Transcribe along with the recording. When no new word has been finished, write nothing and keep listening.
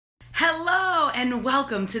Hello and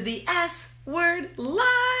welcome to the S Word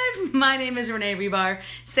Live. My name is Renee Rebar,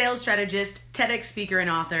 sales strategist, TEDx speaker, and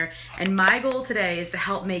author. And my goal today is to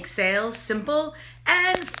help make sales simple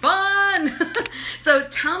and fun. So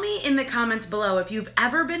tell me in the comments below if you've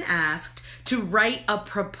ever been asked to write a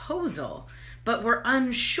proposal, but were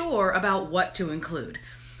unsure about what to include.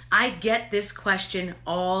 I get this question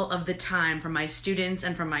all of the time from my students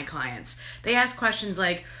and from my clients. They ask questions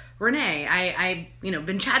like, Renee, I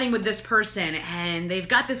been chatting with this person and they've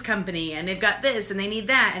got this company and they've got this and they need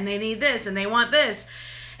that and they need this and they want this.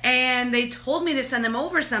 And they told me to send them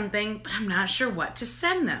over something, but I'm not sure what to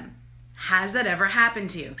send them. Has that ever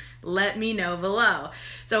happened to you? Let me know below.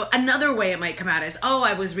 So another way it might come out is,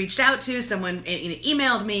 I was reached out to, someone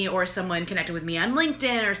emailed me, or someone connected with me on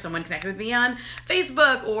LinkedIn, or someone connected with me on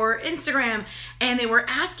Facebook or Instagram, and they were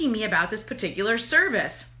asking me about this particular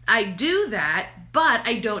service. I do that, but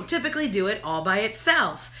I don't typically do it all by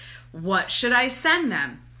itself. What should I send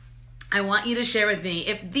them? I want you to share with me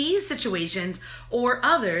if these situations or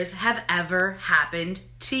others have ever happened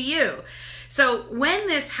to you. So when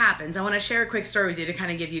this happens, I want to share a quick story with you to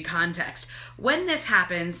kind of give you context. When this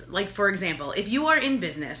happens, like for example, if you are in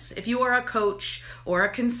business, if you are a coach or a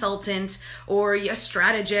consultant or a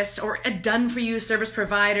strategist or a done-for-you service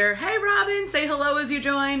provider, hey Robin, say hello as you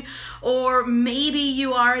join, or maybe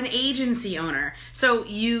you are an agency owner. So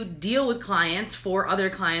you deal with clients for other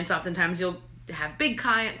clients. Oftentimes you'll have big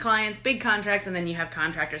clients, big contracts, and then you have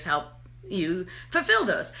contractors help you fulfill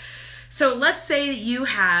those. So let's say that you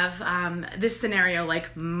have this scenario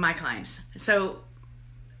like my clients. So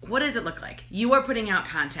what does it look like? You are putting out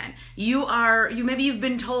content. Maybe you've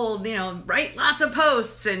been told, write lots of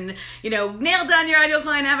posts and, nail down your ideal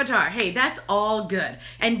client avatar. Hey, that's all good.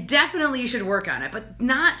 And definitely you should work on it, but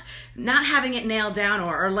not having it nailed down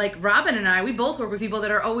or like Robin and I, we both work with people that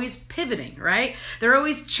are always pivoting, right? They're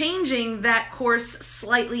always changing that course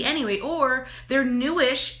slightly anyway, or they're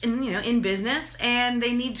newish in business and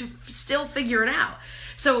they need to still figure it out.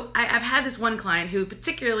 So I've had this one client who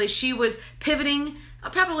particularly, she was pivoting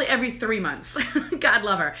probably every 3 months. God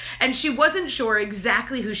love her. And she wasn't sure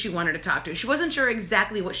exactly who she wanted to talk to. She wasn't sure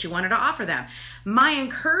exactly what she wanted to offer them. My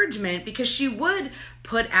encouragement, because she would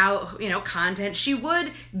put out, content, she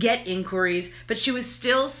would get inquiries, but she was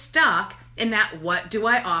still stuck in that what do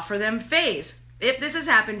I offer them phase. If this has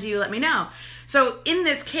happened to you, let me know. So in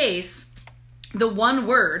this case, the one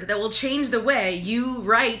word that will change the way you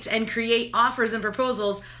write and create offers and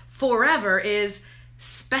proposals forever is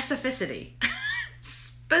specificity.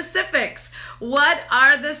 Specifics. What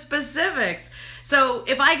are the specifics? So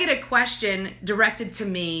if I get a question directed to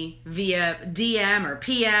me via DM or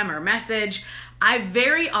PM or message, I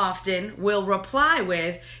very often will reply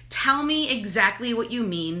with, tell me exactly what you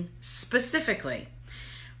mean specifically.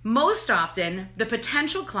 Most often, the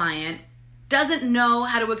potential client doesn't know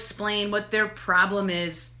how to explain what their problem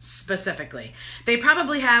is specifically. They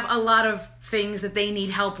probably have a lot of things that they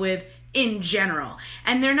need help with in general,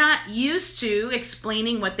 and they're not used to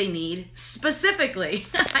explaining what they need specifically.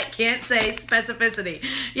 I can't say specificity.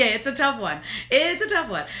 Yeah, it's a tough one.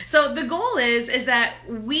 So the goal is that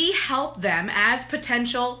we help them as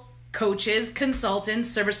potential coaches,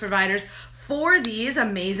 consultants, service providers for these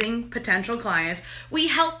amazing potential clients. We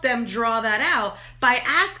help them draw that out by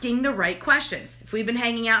asking the right questions. If we've been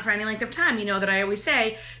hanging out for any length of time, you know that I always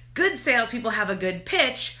say, good salespeople have a good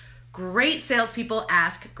pitch. Great salespeople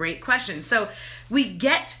ask great questions. So we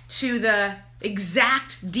get to the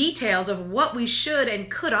exact details of what we should and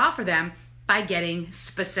could offer them by getting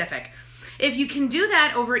specific. If you can do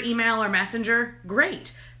that over email or messenger,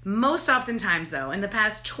 great. Most oftentimes though, in the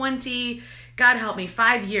past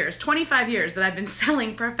 25 years that I've been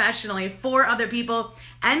selling professionally for other people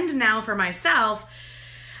and now for myself,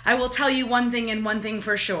 I will tell you one thing and one thing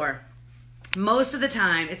for sure. Most of the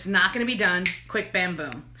time, it's not going to be done quick, bam,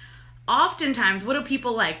 boom. Oftentimes, what do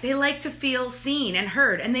people like? They like to feel seen and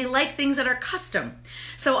heard, and they like things that are custom.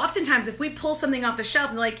 So oftentimes, if we pull something off the shelf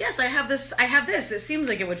and they're like, yes, I have this, it seems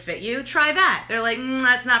like it would fit you, try that. They're like,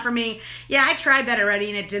 that's not for me. Yeah, I tried that already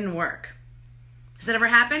and it didn't work. Has that ever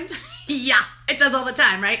happened? Yeah, it does all the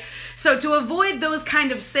time, right? So to avoid those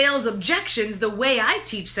kind of sales objections, the way I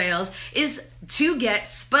teach sales is to get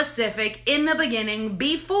specific in the beginning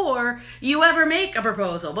before you ever make a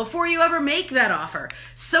proposal, before you ever make that offer,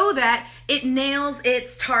 so that it nails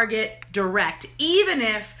its target direct. Even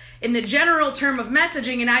if in the general term of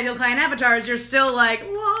messaging and ideal client avatars, you're still like,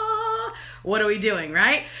 what are we doing,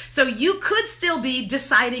 right? So you could still be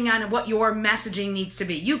deciding on what your messaging needs to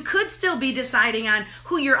be. You could still be deciding on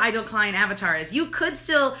who your ideal client avatar is. You could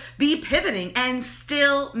still be pivoting and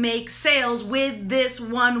still make sales with this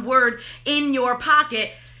one word in your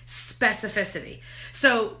pocket specificity.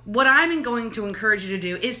 So what I'm going to encourage you to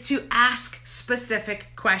do is to ask specific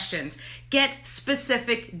questions. Get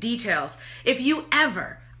specific details. If you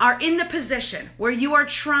ever are in the position where you are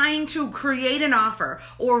trying to create an offer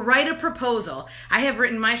or write a proposal, I have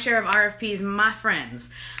written my share of RFPs, my friends.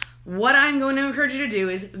 What I'm going to encourage you to do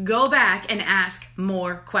is go back and ask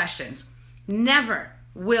more questions. Never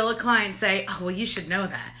will a client say, oh, well, you should know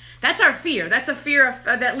that. That's our fear. That's a fear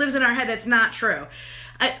that lives in our head that's not true.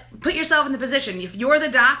 Put yourself in the position. If you're the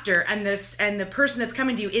doctor and the person that's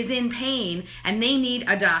coming to you is in pain and they need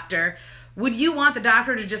a doctor, would you want the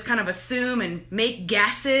doctor to just kind of assume and make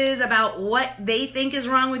guesses about what they think is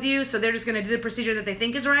wrong with you, so they're just going to do the procedure that they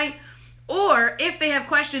think is right? Or if they have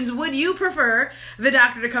questions, would you prefer the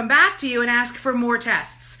doctor to come back to you and ask for more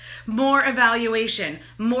tests, more evaluation,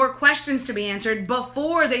 more questions to be answered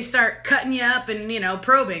before they start cutting you up and,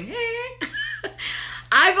 probing?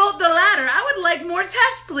 I vote the latter. I would like more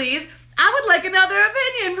tests, please. I would like another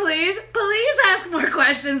opinion, please. Please ask more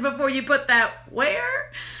questions before you put that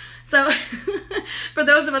where. So for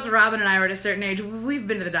those of us, Robin and I are at a certain age, we've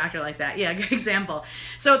been to the doctor like that. Yeah, good example.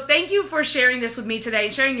 So thank you for sharing this with me today,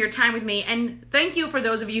 sharing your time with me. And thank you for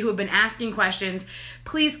those of you who have been asking questions.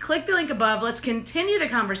 Please click the link above. Let's continue the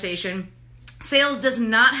conversation. Sales does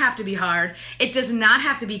not have to be hard. It does not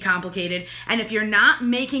have to be complicated. And if you're not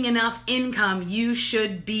making enough income, you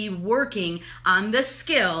should be working on the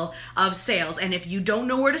skill of sales. And if you don't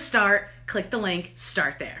know where to start, click the link,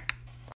 start there.